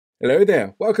Hello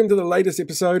there. Welcome to the latest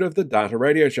episode of the Data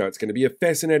Radio Show. It's going to be a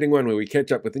fascinating one where we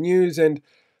catch up with the news and,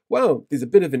 well, there's a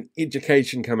bit of an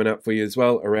education coming up for you as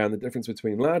well around the difference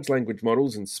between large language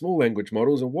models and small language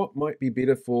models and what might be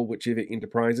better for whichever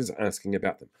enterprise is asking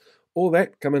about them. All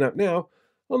that coming up now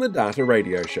on the Data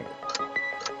Radio Show.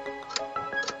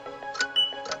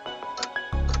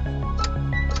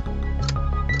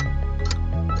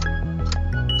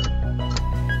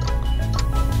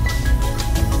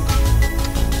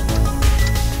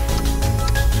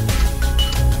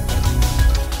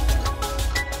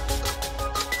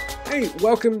 Hey,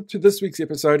 welcome to this week's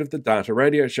episode of the Data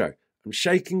Radio Show. I'm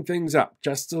shaking things up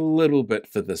just a little bit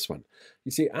for this one.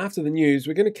 You see, after the news,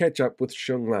 we're going to catch up with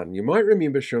Sheng Lan. You might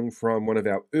remember Sheng from one of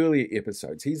our earlier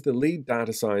episodes. He's the lead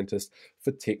data scientist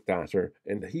for Tech Data,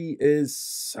 and he is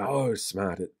so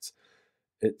smart.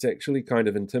 It's actually kind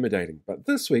of intimidating. But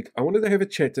this week, I wanted to have a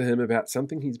chat to him about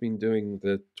something he's been doing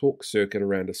the talk circuit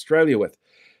around Australia with.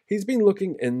 He's been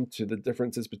looking into the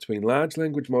differences between large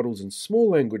language models and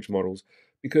small language models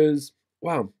because,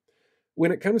 wow,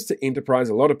 when it comes to enterprise,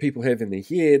 a lot of people have in their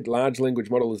head large language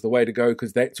model is the way to go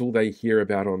because that's all they hear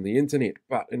about on the internet.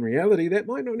 But in reality, that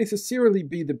might not necessarily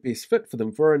be the best fit for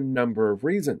them for a number of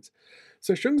reasons.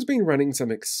 So Sheng's been running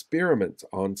some experiments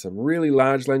on some really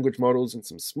large language models and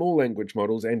some small language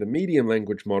models and a medium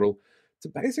language model to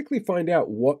basically find out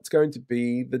what's going to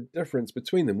be the difference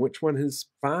between them, which one is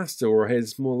faster or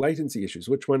has more latency issues,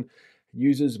 which one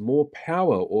uses more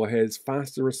power or has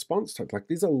faster response time. Like,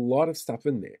 there's a lot of stuff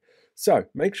in there. So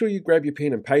make sure you grab your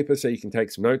pen and paper so you can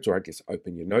take some notes, or I guess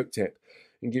open your notes app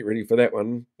and get ready for that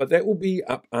one. But that will be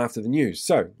up after the news.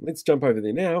 So let's jump over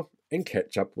there now and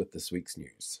catch up with this week's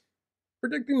news.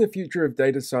 Predicting the future of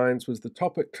data science was the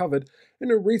topic covered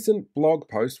in a recent blog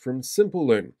post from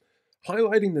Simple-Learn,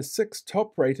 highlighting the 6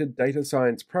 top-rated data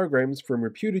science programs from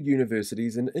reputed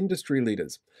universities and industry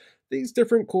leaders. These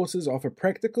different courses offer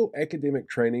practical academic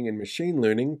training in machine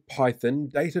learning, Python,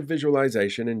 data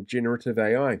visualization, and generative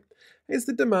AI. As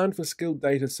the demand for skilled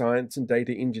data science and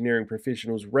data engineering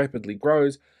professionals rapidly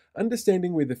grows,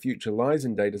 understanding where the future lies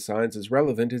in data science is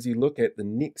relevant as you look at the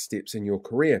next steps in your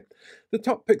career. The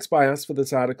top picks by us for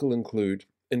this article include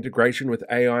integration with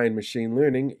AI and machine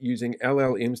learning using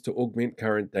LLMs to augment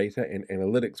current data and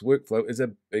analytics workflow is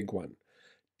a big one.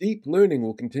 Deep learning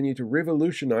will continue to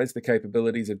revolutionize the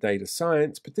capabilities of data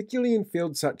science, particularly in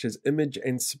fields such as image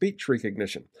and speech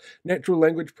recognition, natural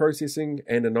language processing,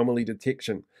 and anomaly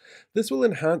detection. This will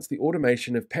enhance the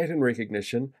automation of pattern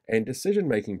recognition and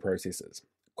decision-making processes.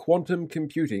 Quantum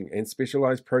computing and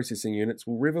specialized processing units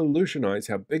will revolutionize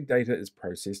how big data is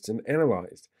processed and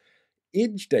analyzed.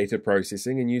 Edge data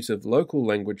processing and use of local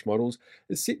language models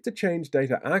is set to change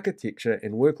data architecture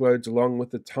and workloads along with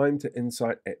the time to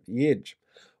insight at the edge.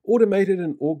 Automated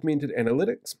and augmented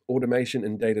analytics, automation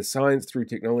in data science through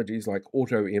technologies like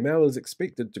AutoML is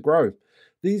expected to grow.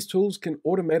 These tools can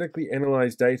automatically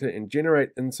analyze data and generate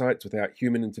insights without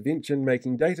human intervention,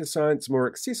 making data science more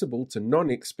accessible to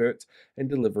non-experts and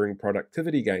delivering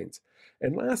productivity gains.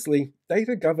 And lastly,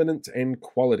 data governance and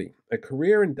quality. A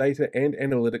career in data and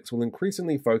analytics will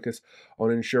increasingly focus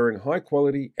on ensuring high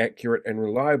quality, accurate, and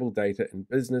reliable data in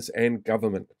business and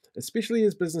government, especially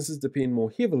as businesses depend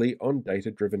more heavily on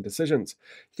data-driven decisions.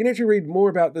 You can actually read more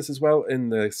about this as well in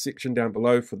the section down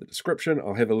below for the description.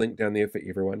 I'll have a link down there for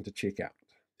everyone to check out.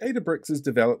 Databricks has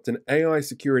developed an AI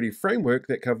security framework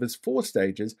that covers 4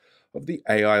 stages of the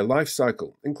AI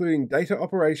lifecycle, including data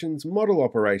operations,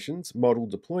 model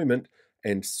deployment,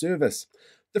 and service.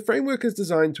 The framework is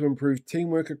designed to improve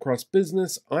teamwork across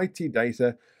business, IT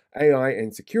data, AI,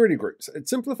 and security groups. It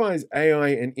simplifies AI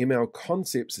and ML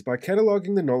concepts by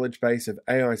cataloging the knowledge base of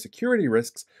AI security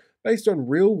risks based on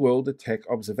real-world attack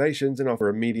observations and offer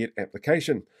immediate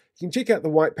application. You can check out the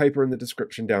white paper in the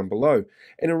description down below.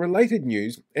 In a related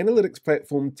news, analytics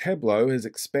platform Tableau has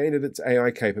expanded its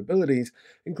AI capabilities,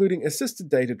 including assisted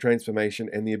data transformation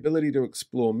and the ability to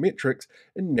explore metrics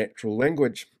in natural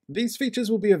language. These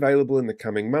features will be available in the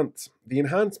coming months. The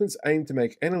enhancements aim to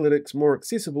make analytics more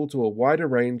accessible to a wider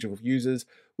range of users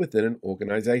within an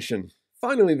organization.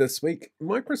 Finally this week,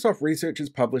 Microsoft researchers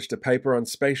published a paper on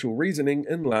spatial reasoning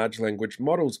in large language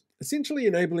models, essentially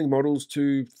enabling models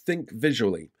to think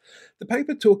visually. The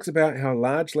paper talks about how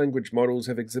large language models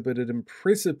have exhibited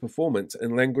impressive performance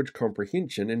in language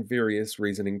comprehension and various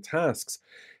reasoning tasks.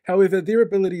 However, their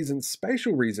abilities in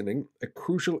spatial reasoning, a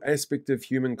crucial aspect of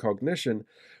human cognition,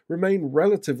 remain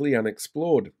relatively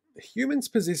unexplored. Humans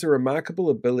possess a remarkable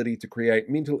ability to create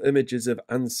mental images of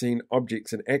unseen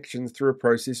objects and actions through a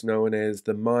process known as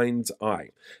the mind's eye,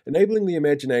 enabling the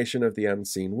imagination of the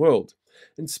unseen world.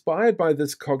 Inspired by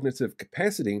this cognitive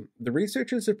capacity, the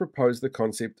researchers have proposed the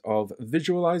concept of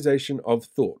visualization of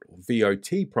thought, or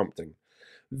VOT prompting.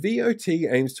 VOT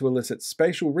aims to elicit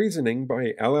spatial reasoning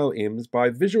by LLMs by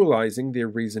visualizing their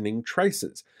reasoning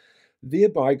traces,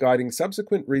 thereby guiding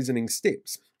subsequent reasoning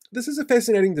steps. This is a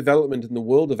fascinating development in the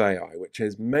world of AI, which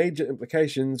has major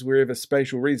implications wherever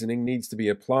spatial reasoning needs to be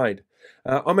applied.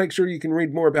 I'll make sure you can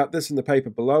read more about this in the paper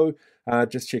below.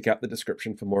 Just check out the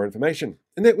description for more information.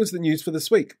 And that was the news for this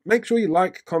week. Make sure you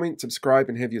like, comment, subscribe,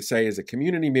 and have your say as a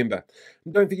community member.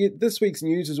 And don't forget, this week's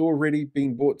news has already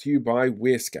been brought to you by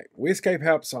Warescape. Warescape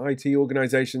helps IT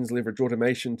organizations leverage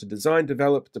automation to design,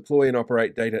 develop, deploy, and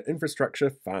operate data infrastructure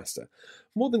faster.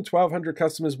 More than 1,200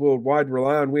 customers worldwide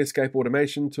rely on Warescape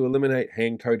automation to eliminate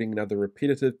hand coding and other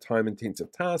repetitive,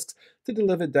 time-intensive tasks to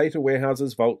deliver data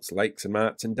warehouses, vaults, lakes, and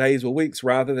marts in days or weeks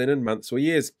rather than in months or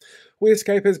years.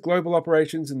 Warescape has global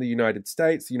operations in the United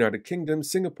States, the United Kingdom,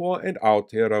 Singapore, and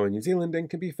Aotearoa, New Zealand, and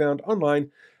can be found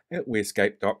online at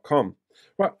warescape.com.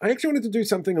 Right, I actually wanted to do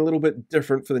something a little bit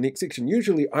different for the next section.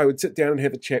 Usually I would sit down and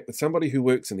have a chat with somebody who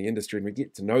works in the industry and we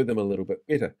get to know them a little bit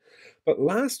better. But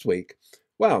last week,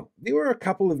 well, there were a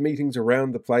couple of meetings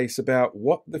around the place about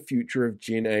what the future of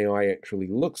Gen AI actually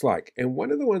looks like. And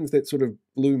one of the ones that sort of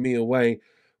blew me away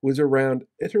was around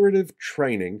iterative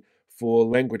training for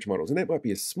language models. And that might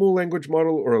be a small language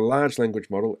model or a large language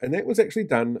model. And that was actually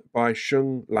done by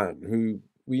Sheng Lan, who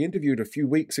we interviewed a few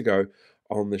weeks ago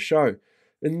on the show.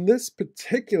 In this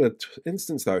particular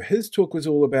instance, though, his talk was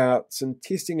all about some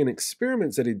testing and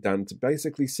experiments that he'd done to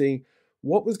basically see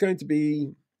what was going to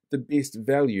be the best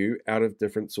value out of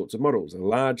different sorts of models, a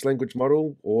large language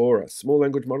model or a small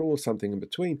language model or something in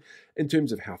between, in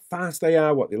terms of how fast they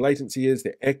are, what their latency is,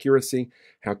 their accuracy,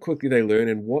 how quickly they learn,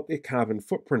 and what their carbon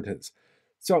footprint is.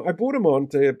 So I brought him on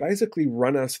to basically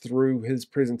run us through his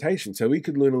presentation so we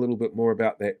could learn a little bit more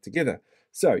about that together.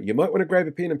 So you might want to grab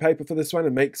a pen and paper for this one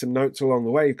and make some notes along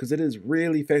the way because it is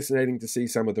really fascinating to see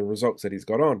some of the results that he's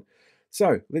got on.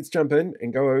 So let's jump in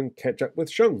and go and catch up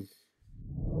with Sheng.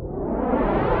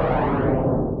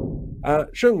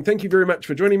 Sheng, thank you very much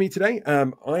for joining me today.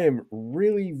 I am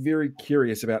really very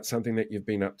curious about something that you've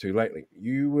been up to lately.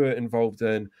 You were involved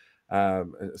in a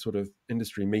sort of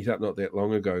industry meetup not that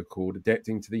long ago called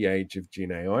Adapting to the Age of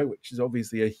Gen AI, which is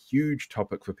obviously a huge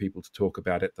topic for people to talk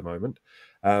about at the moment.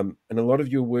 And a lot of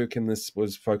your work in this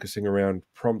was focusing around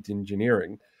prompt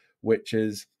engineering, which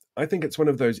is, I think it's one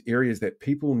of those areas that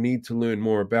people need to learn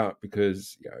more about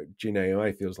because Gen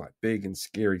AI feels like big and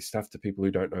scary stuff to people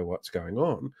who don't know what's going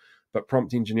on. But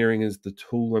prompt engineering is the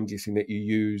tool, I'm guessing, that you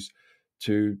use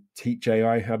to teach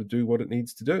AI how to do what it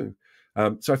needs to do.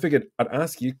 So I figured I'd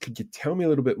ask you, could you tell me a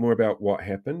little bit more about what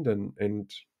happened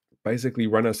and basically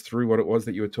run us through what it was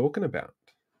that you were talking about?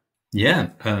 Yeah,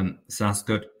 sounds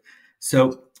good.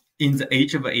 So in the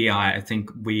age of AI, I think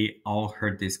we all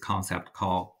heard this concept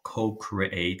called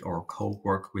co-create or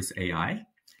co-work with AI.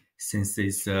 Since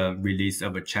this release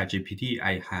of ChatGPT,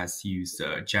 I has used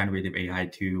generative AI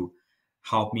to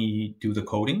help me do the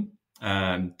coding,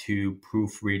 to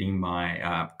proofreading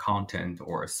my content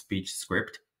or speech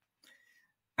script.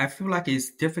 I feel like it's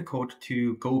difficult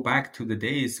to go back to the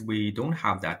days we don't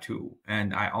have that tool.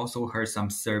 And I also heard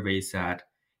some surveys that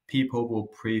people will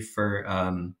prefer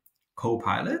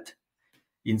Copilot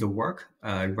in the work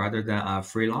rather than a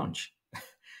free launch.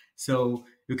 So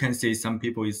you can see some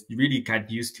people is really get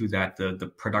used to that,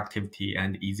 the productivity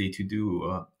and easy to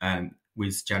do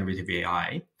with generative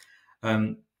AI.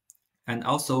 And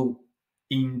also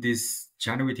in this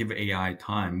generative AI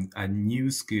time, a new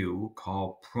skill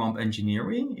called prompt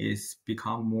engineering is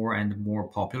become more and more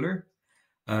popular.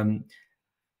 In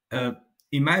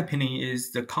my opinion,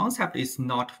 is the concept is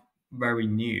not very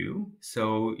new.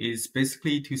 So it's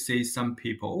basically to say some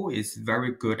people is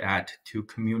very good at to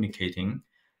communicating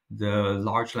the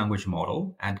large language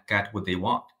model and get what they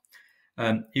want.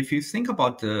 If you think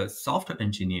about the software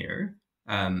engineer,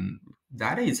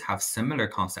 that is have similar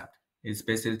concept. It's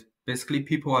basically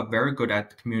people are very good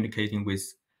at communicating with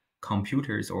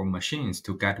computers or machines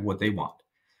to get what they want.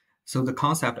 So the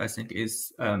concept, I think,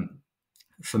 is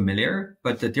familiar,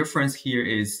 but the difference here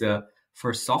is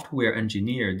for software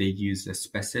engineer, they use a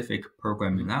specific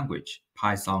programming language,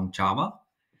 Python, Java.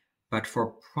 But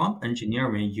for prompt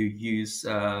engineering, you use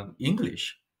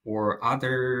English or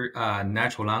other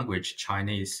natural language,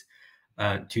 Chinese,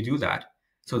 to do that.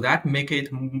 So that make it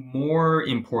more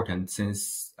important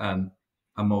since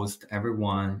almost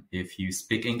everyone, if you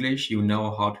speak English, you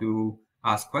know how to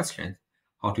ask questions,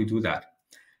 how to do that.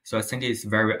 So I think it's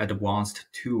very advanced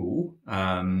tool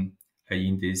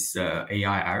in this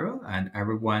AI era, and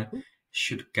everyone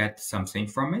should get something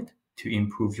from it to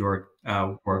improve your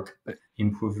work,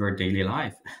 improve your daily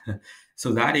life.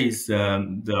 So that is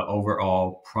the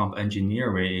overall prompt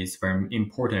engineering is very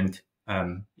important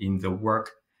in the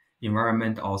work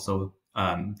environment, also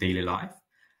daily life.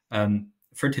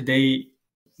 For today,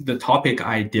 the topic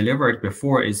I delivered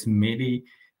before is mainly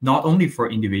not only for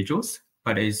individuals,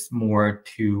 but is more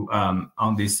to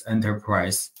on this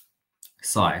enterprise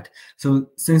side. So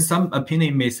since some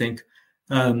opinion may think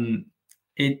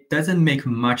it doesn't make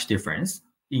much difference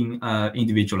in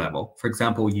individual level. For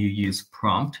example, you use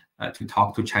prompt to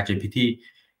talk to ChatGPT,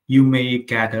 you may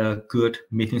get a good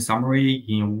meeting summary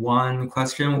in one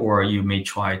question, or you may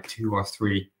try 2 or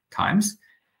 3 times.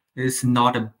 It's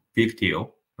not a big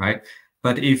deal, right?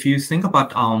 But if you think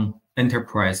about on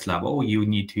enterprise level, you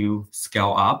need to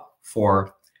scale up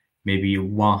for maybe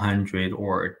 100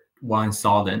 or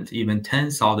 1,000, even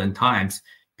 10,000 times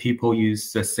people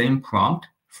use the same prompt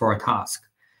for a task.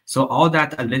 So all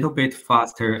that a little bit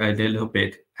faster, a little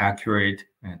bit accurate,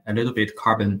 and a little bit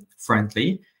carbon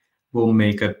friendly will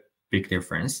make a big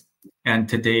difference. And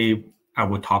today I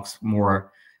will talk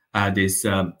more this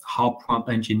how prompt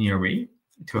engineering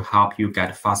to help you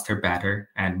get faster, better,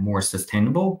 and more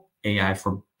sustainable AI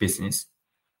for business.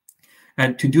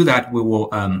 And to do that, we will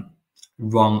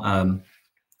run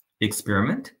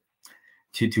experiment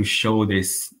to show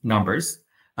these numbers.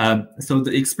 So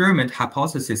the experiment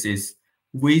hypothesis is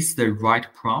with the right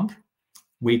prompt,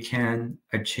 we can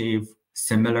achieve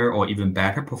similar or even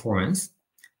better performance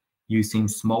using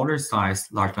smaller size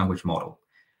large language model.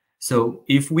 So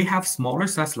if we have smaller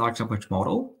size large language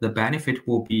model, the benefit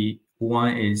will be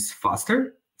 1 is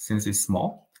faster since it's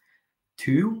small.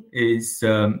 2 is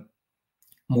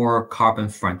more carbon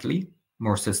friendly,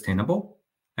 more sustainable,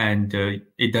 and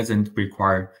it doesn't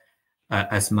require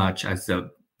as much as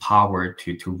the power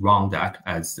to run that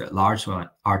as the large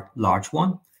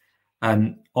one.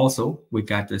 And also we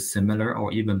get a similar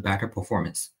or even better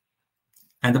performance.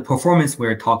 And the performance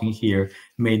we're talking here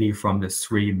mainly from the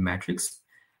 3 metrics.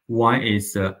 1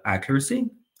 is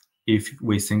accuracy. If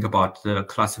we think about the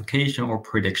classification or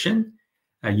prediction,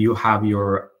 you have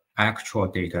your actual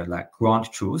data like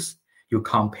ground truth. You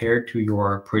compare to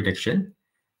your prediction.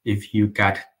 If you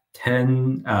get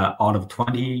 10 out of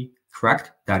 20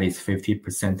 correct, that is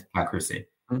 50% accuracy.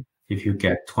 If you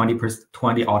get 20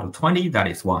 out of 20, that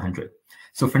is 100.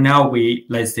 So for now,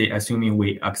 let's say assuming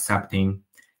we accepting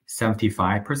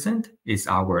 75% is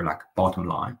our like bottom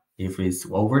line. If it's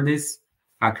over this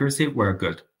accuracy, we're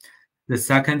good. The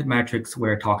second metrics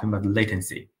we're talking about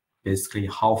latency, basically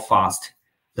how fast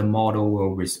the model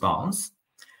will respond.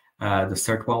 The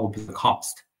third one will be the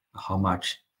cost, how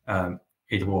much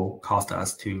it will cost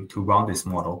us to run this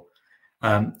model.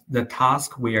 The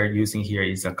task we are using here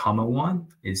is a common one,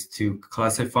 is to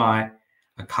classify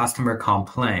a customer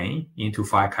complaint into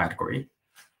 5 categories.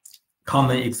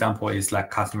 Common example is like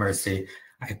customers say,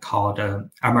 I called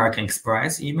American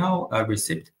Express email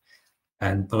receipt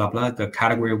and blah, blah. The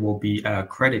category will be a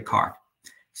credit card.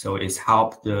 So it's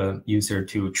help the user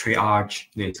to triage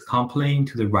this complaint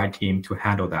to the right team to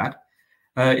handle that.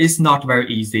 It's not very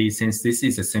easy since this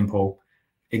is a simple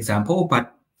example,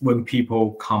 but when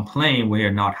people complain, when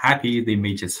they're not happy, they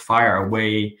may just fire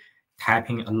away,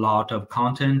 typing a lot of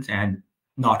content and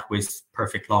not with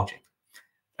perfect logic.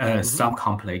 Some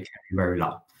complaint can be very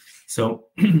long. So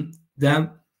then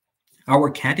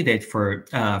our candidate for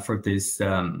this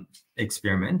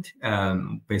experiment,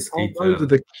 basically those are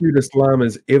the cutest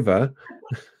llamas ever.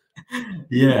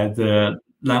 Yeah, the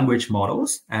language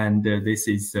models, and this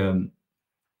is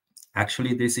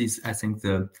actually this is I think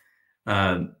the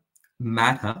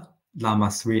Meta Llama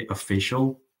 3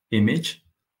 official image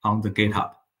on the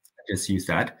GitHub. I just use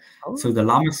that. So the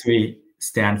Llama 3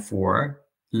 stand for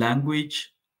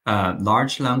language,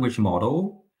 large language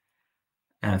model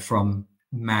from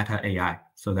Meta AI,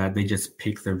 so that they just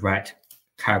pick the right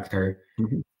character,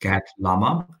 get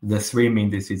Llama. The 3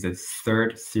 means this is the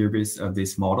 3rd series of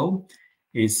this model.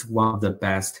 It's one of the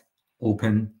best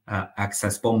open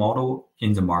accessible model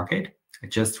in the market. It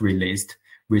just released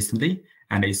recently,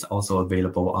 and it's also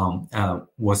available on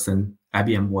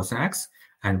IBM watsonx,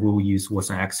 and we'll use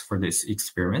watsonx for this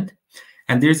experiment.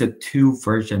 And there's a 2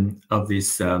 version of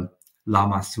this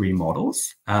Llama 3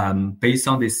 models. Based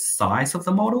on the size of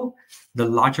the model, the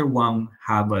larger one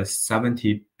have a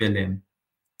 70 billion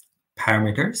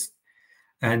parameters,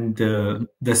 and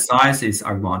the size is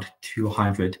around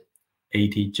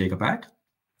 280 gigabyte.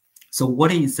 So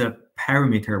what is the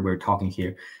parameter we're talking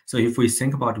here? So if we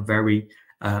think about a very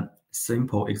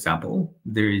simple example,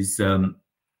 there is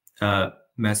a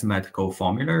mathematical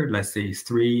formula. Let's say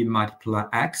 3 multiply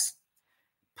x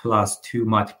plus 2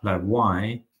 multiply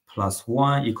y plus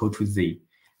 1 equal to z.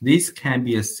 this can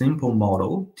be a simple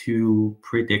model to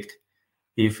predict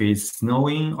if it's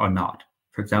snowing or not.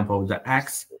 For example, the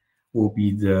X will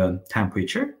be the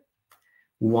temperature,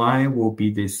 Y will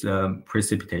be this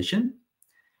precipitation,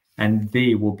 and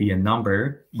V will be a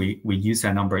number. We use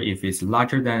that number if it's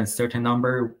larger than a certain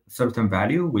number, certain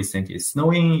value, we think it's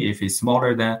snowing. If it's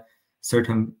smaller than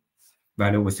certain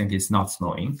value, we think it's not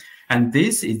snowing. And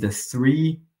this is the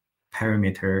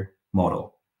 3-parameter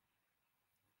model.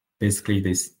 Basically,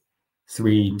 this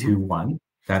 3, 2, 1,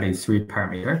 that is 3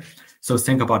 parameter. So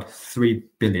think about 3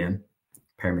 billion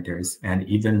parameters, and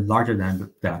even larger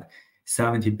than that,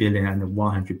 70 billion and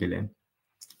 100 billion.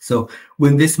 So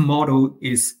when this model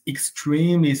is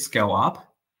extremely scale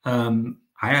up,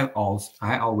 I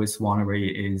always wonder,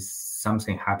 is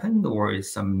something happened or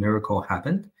is some miracle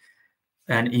happened?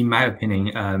 And in my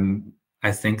opinion,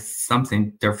 I think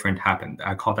something different happened.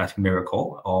 I call that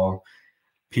miracle, or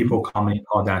people commonly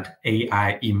call that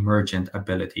AI emergent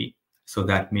ability. So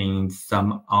that means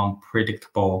some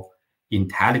unpredictable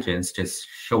intelligence just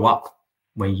show up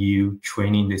when you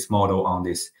training this model on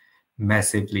this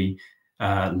massively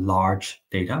large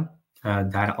data.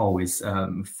 That always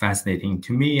fascinating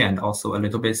to me, and also a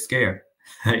little bit scared.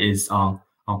 Is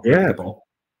unpredictable.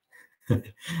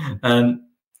 Yeah.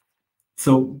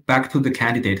 So back to the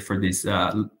candidate for this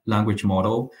language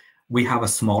model, we have a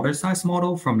smaller size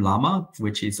model from Llama,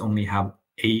 which is only have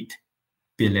 8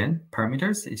 billion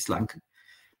parameters. It's like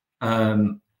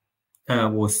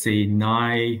we'll say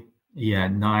nearly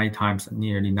 9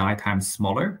 times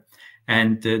smaller.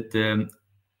 And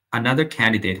another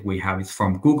candidate we have is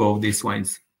from Google. This one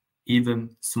is even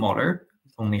smaller,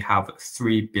 only have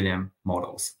 3 billion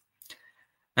models.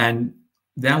 And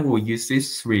then we'll use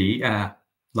these 3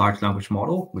 large language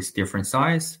model with different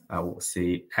size. We'll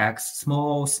say X,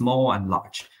 small, small, and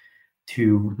large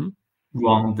to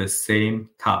run the same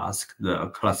task, the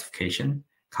classification,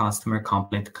 customer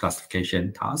complaint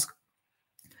classification task.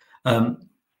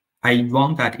 I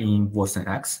run that in Watson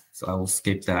X, so I will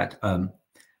skip that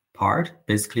part.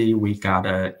 Basically, we got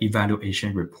an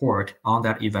evaluation report. On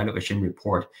that evaluation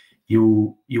report,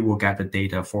 you will get the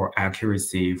data for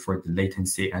accuracy, for the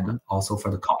latency, and also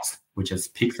for the cost. We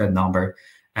just pick that number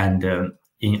and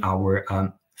in our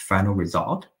final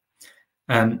result.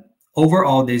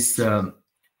 Overall, this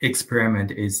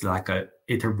experiment is like a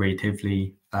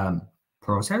iteratively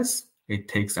process. It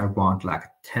takes around like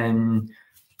 10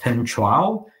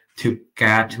 trial to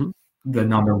get the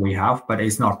number we have, but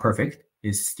it's not perfect.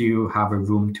 It still have a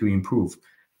room to improve.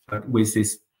 But with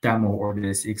this demo or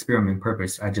this experiment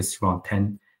purpose, I just run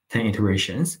 10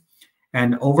 iterations.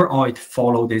 And overall, it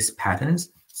follow these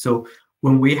patterns. So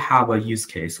when we have a use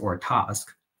case or a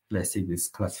task, let's say this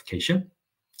classification,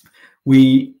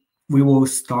 we will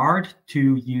start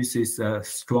to use this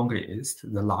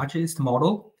strongest, the largest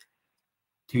model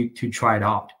to try it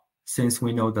out. Since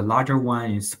we know the larger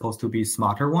one is supposed to be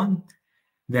smarter one,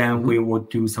 then we will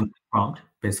do some prompt,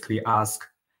 basically ask,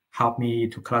 help me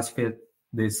to classify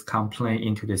this complaint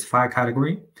into this 5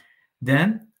 category.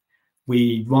 Then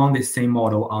we run the same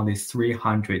model on this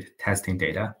 300 testing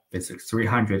data, basically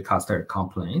 300 customer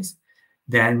complaints,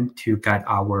 then to get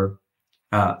our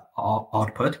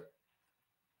output.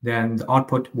 Then the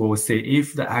output will say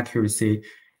if the accuracy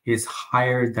is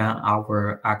higher than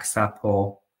our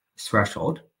acceptable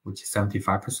threshold, which is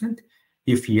 75%.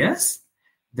 If yes,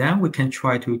 then we can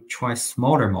try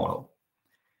smaller model.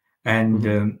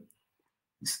 And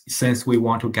since we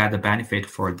want to get the benefit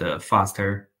for the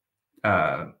faster,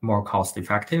 more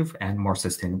cost-effective and more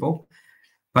sustainable,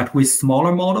 but with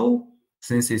smaller model,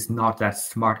 since it's not that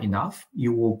smart enough,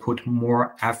 you will put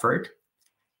more effort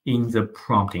in the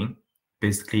prompting.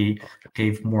 Basically,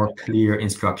 give more clear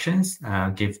instructions,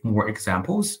 give more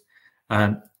examples.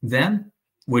 Then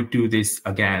we do this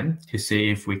again to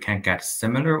see if we can get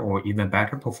similar or even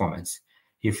better performance.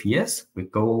 If yes, we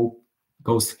go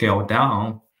scale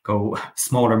down, go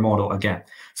smaller model again.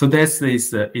 So that's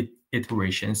this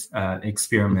iterations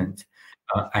experiment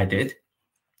I did.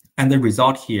 And the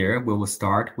result here, we will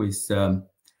start with the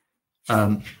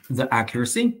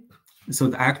accuracy. So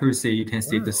the accuracy, you can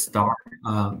see the star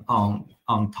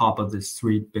on top of this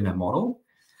 3 billion model.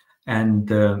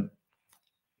 And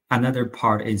another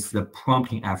part is the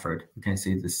prompting effort. You can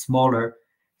see the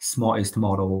smallest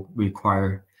model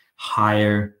require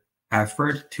higher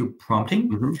effort to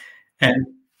prompting. And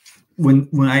when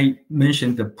I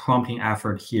mentioned the prompting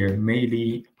effort here,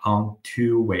 mainly on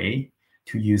 2 ways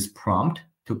to use prompt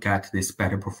to get this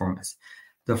better performance.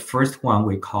 The first one,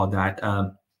 we call that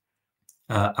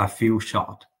a few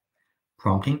shot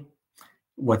prompting.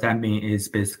 What that means is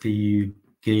basically you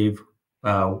give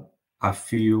a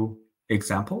few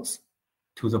examples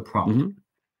to the prompt. Mm-hmm.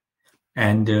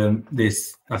 And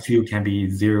this a few can be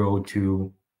 0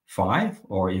 to 5,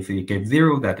 or if you give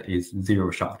 0, that is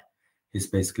 0 shot. It's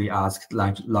basically ask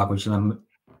large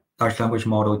language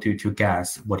model to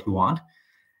guess what you want.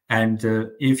 And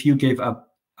if you give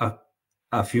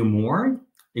a few more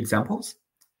examples,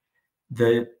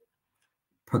 the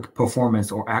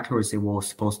performance or accuracy will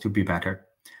supposed to be better.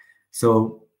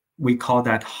 So we call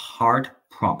that hard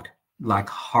prompt, like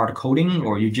hard coding,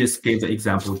 or you just give the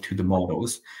example to the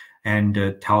models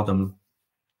and tell them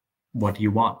what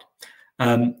you want.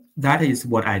 That is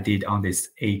what I did on this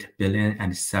 8 billion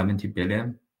and 70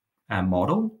 billion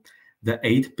model. The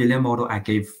 8 billion model, I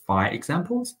gave 5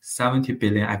 examples. 70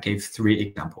 billion, I gave 3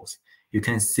 examples. You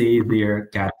can see there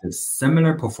get the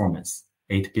similar performance.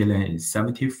 8 billion is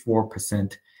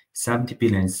 74%, 70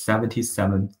 billion is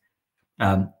 77%.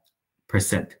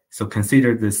 So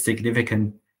consider the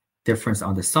significant difference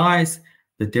on the size.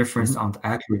 The difference on the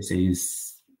accuracy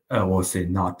is, we'll say,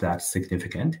 not that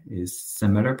significant, is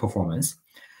similar performance.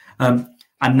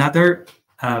 Another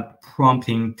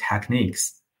prompting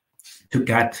techniques to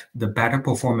get the better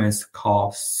performance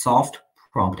called soft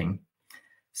prompting.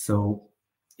 So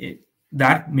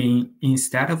that means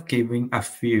instead of giving a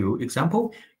few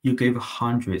example, you give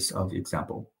hundreds of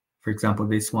example. For example,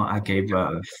 this one I gave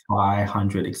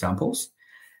 500 examples,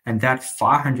 and that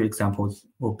 500 examples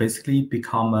will basically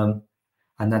become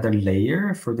another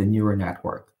layer for the neural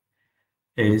network.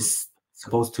 Is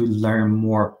supposed to learn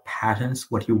more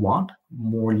patterns, what you want,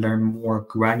 learn more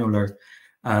granular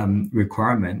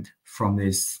requirement from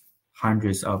these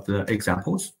hundreds of the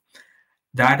examples.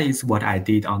 That is what I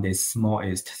did on this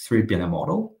smallest 3 billion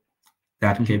model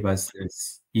that gave us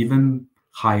this even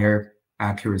higher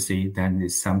accuracy than the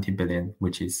 70 billion,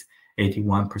 which is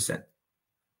 81%.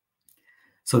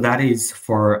 So that is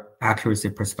for accuracy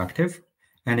perspective.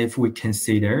 And if we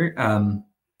consider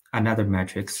another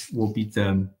metrics will be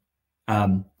the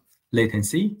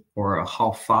latency, or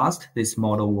how fast this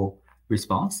model will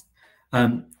respond.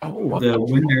 The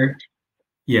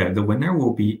winner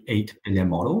will be 8 billion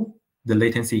model. The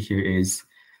latency here is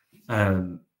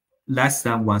less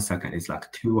than 1 second. It's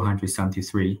like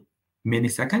 273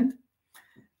 millisecond.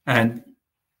 And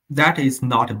that is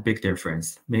not a big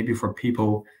difference. Maybe for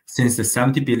people, since the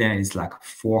 70 billion is like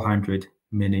 400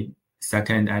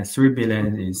 millisecond and 3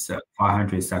 billion is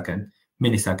 500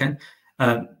 millisecond.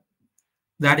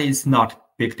 That is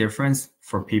not big difference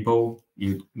for people.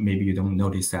 Maybe you don't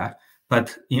notice that.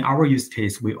 But in our use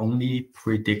case, we only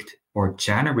predict or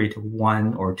generate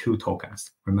 1 or 2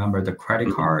 tokens. Remember the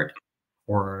credit card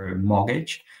or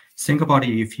mortgage. Think about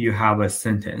it, if you have a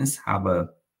sentence, have a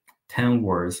 10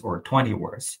 words or 20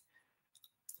 words.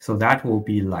 So that will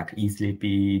be like easily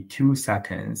be 2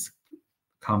 seconds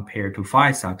compared to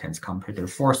 5 seconds compared to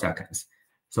 4 seconds.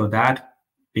 So that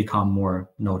become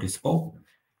more noticeable,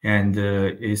 and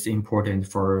is important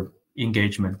for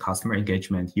engagement, customer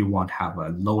engagement. You want to have a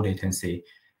low latency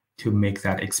to make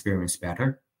that experience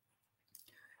better.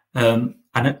 And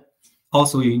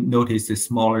also you notice the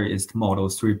smallest model,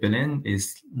 3 billion,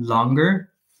 is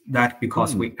longer. That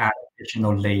because we add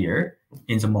additional layer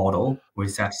in the model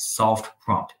with that soft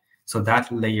prompt. So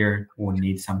that layer will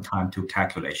need some time to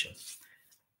calculation.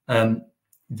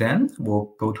 Then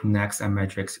we'll go to next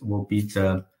metrics will be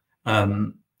the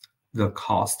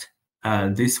cost.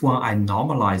 This one I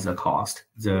normalize the cost.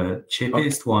 The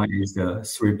cheapest one is the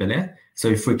 3 billion. So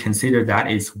if we consider that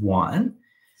is 1,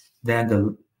 then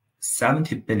the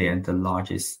 70 billion, the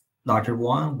larger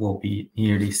one, will be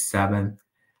nearly 7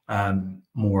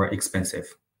 more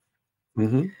expensive.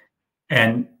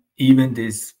 And even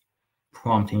this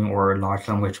prompting or large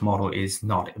language model is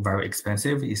not very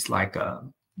expensive. It's like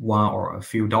 $1 or a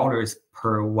few dollars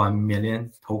per 1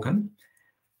 million token,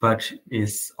 but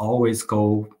it's always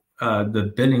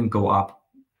the billing go up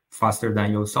faster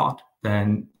than you thought.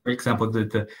 Then, for example,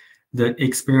 the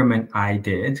experiment I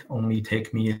did only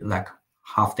take me like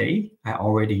half day. I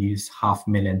already used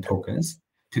 500,000 tokens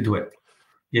to do it.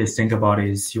 Yes, think about it,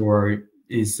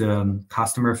 is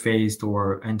customer faced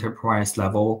or enterprise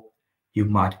level, you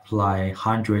multiply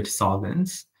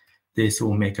 100,000. This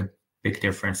will make a big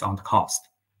difference on the cost.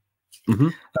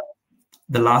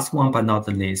 The last one, but not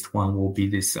the least one, will be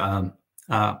this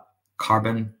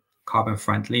carbon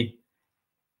friendly.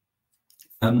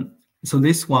 So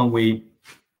this one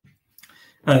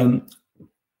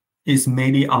is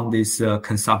mainly on this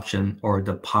consumption or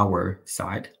the power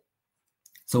side.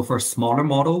 So for smaller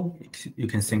model, you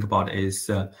can think about is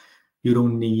you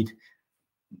don't need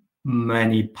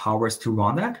many powers to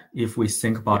run that. If we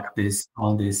think about this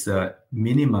on this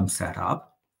minimum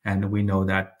setup, and we know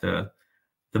that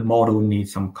the the model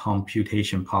needs some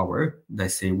computation power.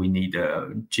 Let's say we need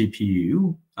a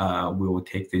GPU. We will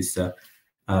take this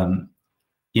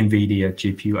NVIDIA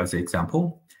GPU as an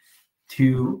example.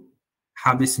 To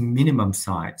have this minimum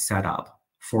size set up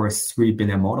for a 3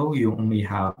 billion model, you only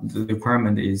have, the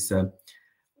requirement is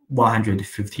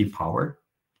 150 power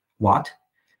watt.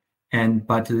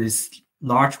 But this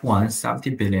large one,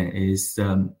 70 billion, is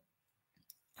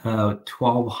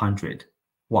 1200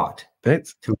 watt.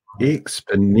 That's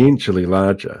exponentially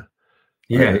larger.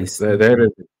 Yeah, that is a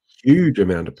huge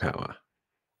amount of power.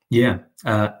 Yeah,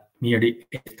 nearly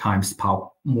 8 times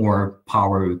more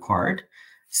power required.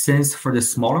 Since for the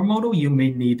smaller model, you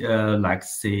may need, like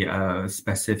say, a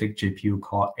specific GPU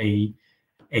called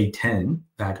A10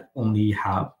 that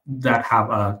have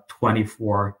a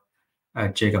 24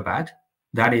 gigabyte.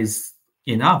 That is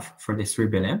enough for the 3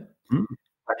 billion. Mm.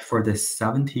 But for the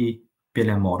 70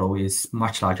 billion model is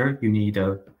much larger. You need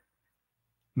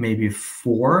maybe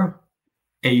 4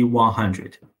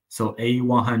 A100. So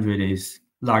A100 is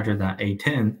larger than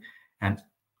A10, and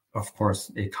of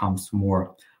course it comes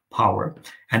more power.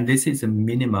 And this is a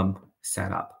minimum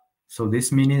setup. So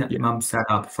this minimum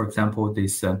setup, for example,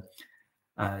 this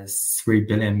 3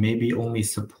 billion maybe only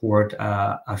support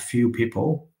a few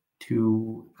people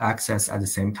to access at the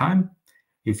same time.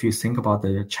 If you think about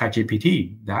the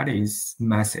ChatGPT, that is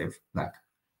massive. Like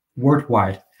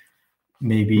worldwide,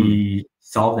 maybe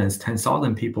thousands,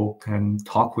 10,000 people can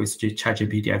talk with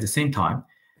ChatGPT at the same time.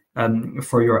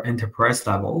 For your enterprise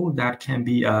level, that can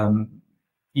be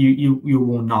you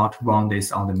will not run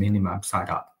this on the minimum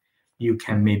setup. You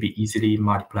can maybe easily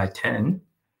multiply 10.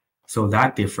 So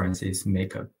that difference is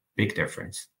make a big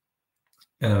difference.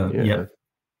 That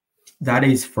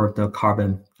is for the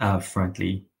carbon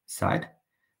friendly side.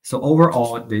 So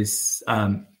overall, this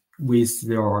with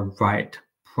your right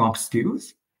prompt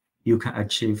skills, you can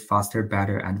achieve faster,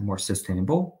 better, and more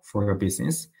sustainable for your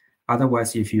business.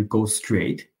 Otherwise, if you go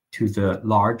straight to the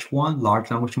large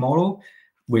language model,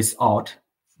 without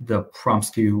the prompt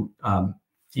skill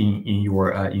in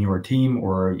your team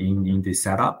or in the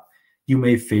setup, you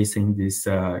may facing this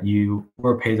you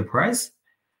overpay the price,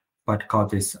 but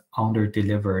got this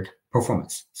under-delivered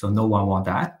performance. So no one want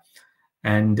that.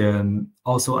 And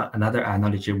also another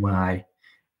analogy when I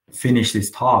finish this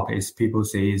talk is people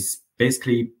say is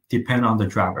basically depend on the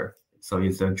driver. So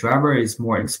if the driver is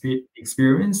more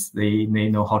experienced, they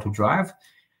know how to drive,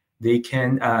 they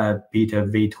can beat a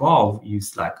V12,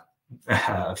 use like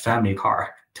a family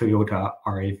car, Toyota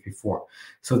RAV4.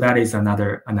 So that is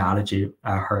another analogy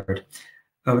I heard.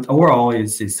 But overall,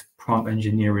 is prompt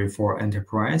engineering for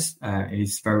enterprise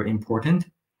is very important,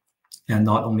 and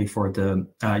not only for the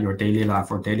your daily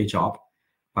life or daily job,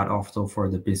 but also for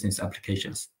the business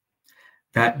applications.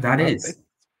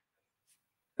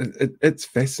 It's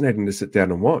fascinating to sit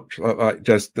down and watch. Like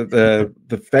just the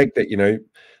fact that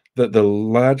the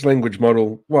large language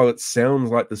model, while it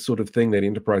sounds like the sort of thing that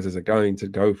enterprises are going to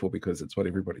go for because it's what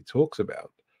everybody talks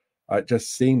about,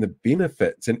 just seeing the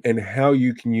benefits and how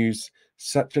you can use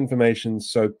such information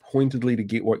so pointedly to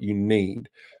get what you need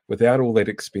without all that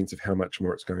expense of how much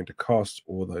more it's going to cost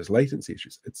or those latency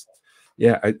issues.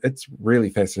 It's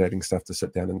really fascinating stuff to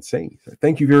sit down and see. So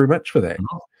thank you very much for that.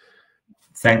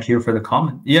 Thank you for the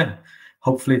comment. Yeah,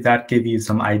 hopefully that gave you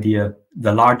some idea,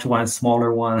 the large one,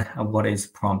 smaller one, of what is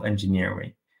prompt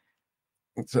engineering.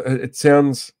 It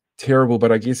sounds terrible,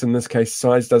 but I guess in this case,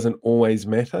 size doesn't always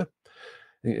matter.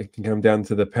 It can come down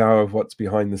to the power of what's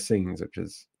behind the scenes, which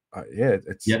is,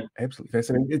 absolutely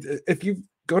fascinating. If you've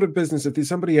got a business, if there's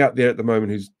somebody out there at the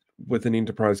moment who's with an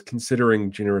enterprise considering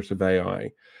generative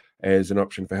AI as an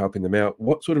option for helping them out,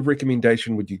 what sort of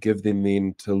recommendation would you give them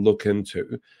then to look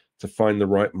into to find the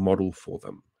right model for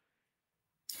them?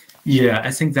 Yeah,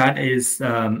 I think that is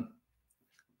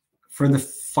for the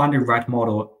find the right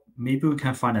model. Maybe we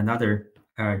can find another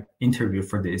interview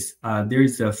for this. There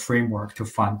is a framework to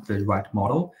find the right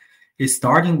model. It's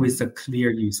starting with a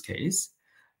clear use case.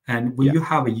 And when you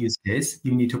have a use case,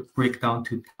 you need to break down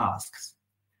to tasks.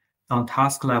 On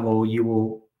task level, you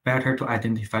will better to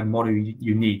identify model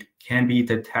you need. Can be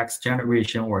the text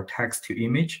generation or text to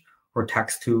image or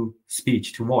text to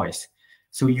speech to voice.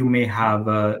 So you may have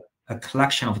a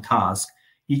collection of tasks.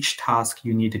 Each task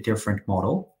you need a different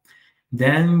model.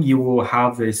 Then you will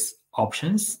have these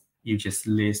options. You just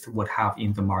list what have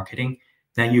in the marketing.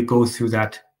 Then you go through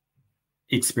that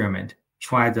experiment.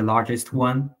 Try the largest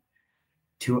one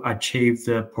to achieve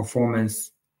the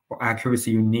performance or accuracy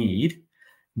you need.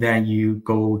 Then you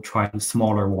go try the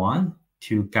smaller one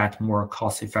to get more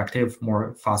cost effective,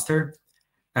 more faster.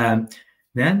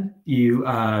 Then you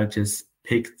just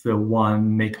pick the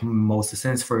one make most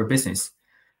sense for your business.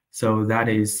 So that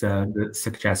is the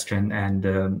suggestion,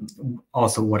 and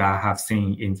also what I have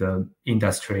seen in the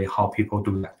industry, how people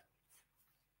do that.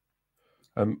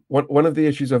 One of the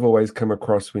issues I've always come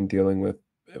across when dealing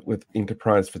with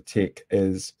enterprise for tech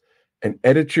is an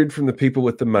attitude from the people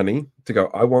with the money to go,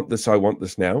 I want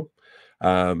this now,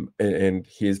 and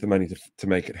here's the money to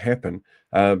make it happen.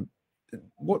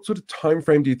 What sort of time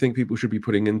frame do you think people should be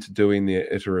putting into doing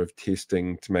their iterative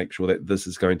testing to make sure that this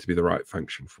is going to be the right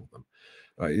function for them?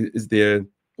 Is there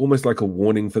almost like a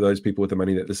warning for those people with the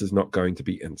money that this is not going to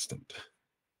be instant?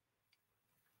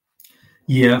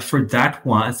 Yeah, for that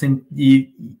one, I think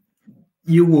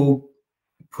you will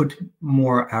put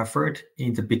more effort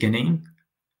in the beginning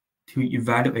to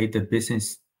evaluate the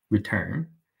business return.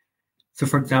 So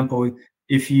for example,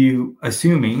 if you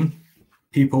assuming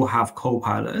people have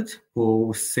Copilot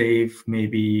will save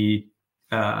maybe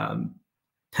 10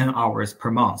 hours per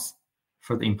month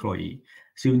for the employee.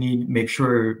 So you need to make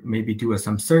sure maybe do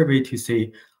some survey to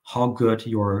see how good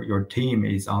your team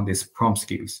is on these prompt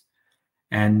skills,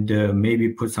 and maybe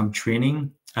put some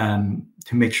training to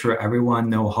make sure everyone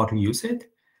know how to use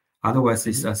it. Otherwise,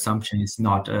 this assumption is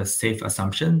not a safe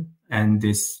assumption, and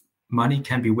this money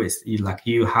can be wasted. Like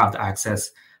you have the access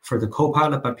for the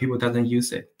Copilot, but people doesn't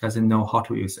use it, doesn't know how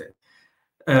to use it.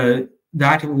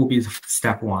 That will be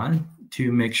step one,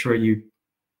 to make sure you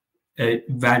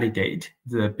validate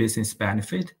the business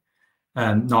benefit,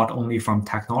 not only from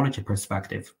technology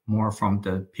perspective, more from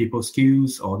the people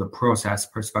skills or the process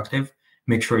perspective.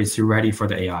 Make sure it's ready for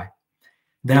the AI.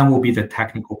 Then will be the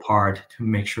technical part to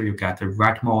make sure you get the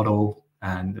right model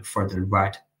and for the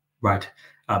right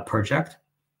project.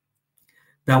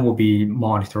 Then will be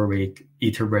monitoring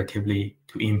iteratively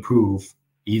to improve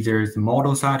either the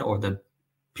model side or the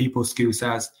people skill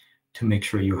sets to make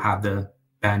sure you have the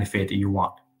benefit you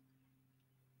want.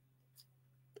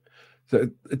 So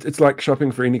it's like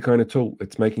shopping for any kind of tool.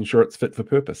 It's making sure it's fit for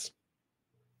purpose.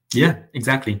 Yeah,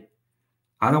 exactly.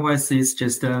 Otherwise, it's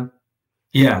just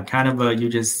you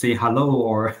just say hello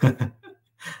or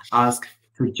ask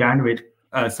to generate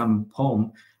some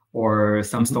poem or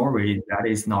some story that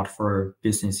is not for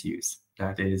business use.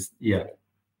 That is, yeah.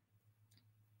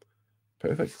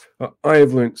 Perfect. I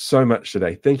have learned so much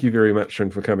today. Thank you very much,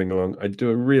 Shun, for coming along. I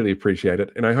do really appreciate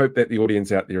it. And I hope that the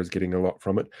audience out there is getting a lot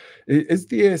from it. Is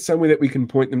there somewhere that we can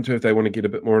point them to if they want to get a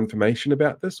bit more information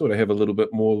about this, or to have a little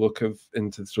bit more look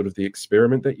into sort of the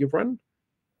experiment that you've run?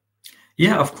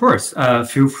 Yeah, of course.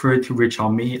 Feel free to reach out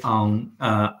me on,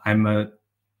 I'm a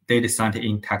data scientist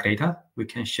in Tech Data. We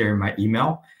can share my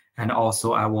email. And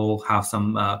also I will have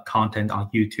some content on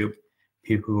YouTube.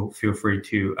 People feel free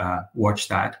to watch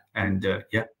that. And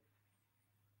yeah.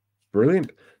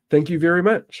 Brilliant. Thank you very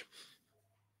much.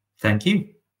 Thank you.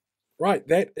 Right,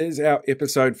 that is our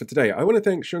episode for today. I want to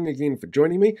thank Shun again for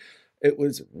joining me. It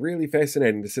was really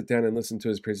fascinating to sit down and listen to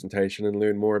his presentation and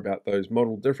learn more about those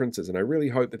model differences. And I really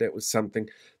hope that that was something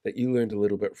that you learned a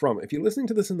little bit from. If you're listening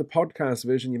to this in the podcast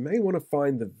version, you may want to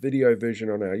find the video version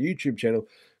on our YouTube channel,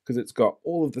 because it's got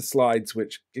all of the slides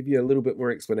which give you a little bit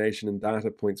more explanation and data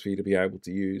points for you to be able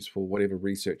to use for whatever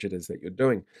research it is that you're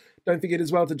doing. Don't forget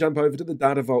as well to jump over to the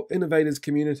Data Vault Innovators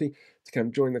community to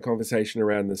come join the conversation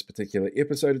around this particular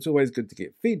episode. It's always good to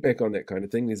get feedback on that kind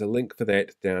of thing. There's a link for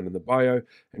that down in the bio.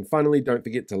 And finally, don't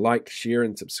forget to like, share,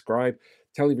 and subscribe.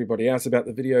 Tell everybody else about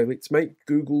the video. Let's make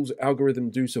Google's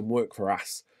algorithm do some work for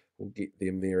us. We'll get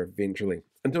them there eventually.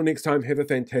 Until next time, have a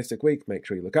fantastic week. Make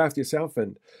sure you look after yourself,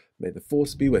 and may the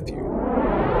force be with you.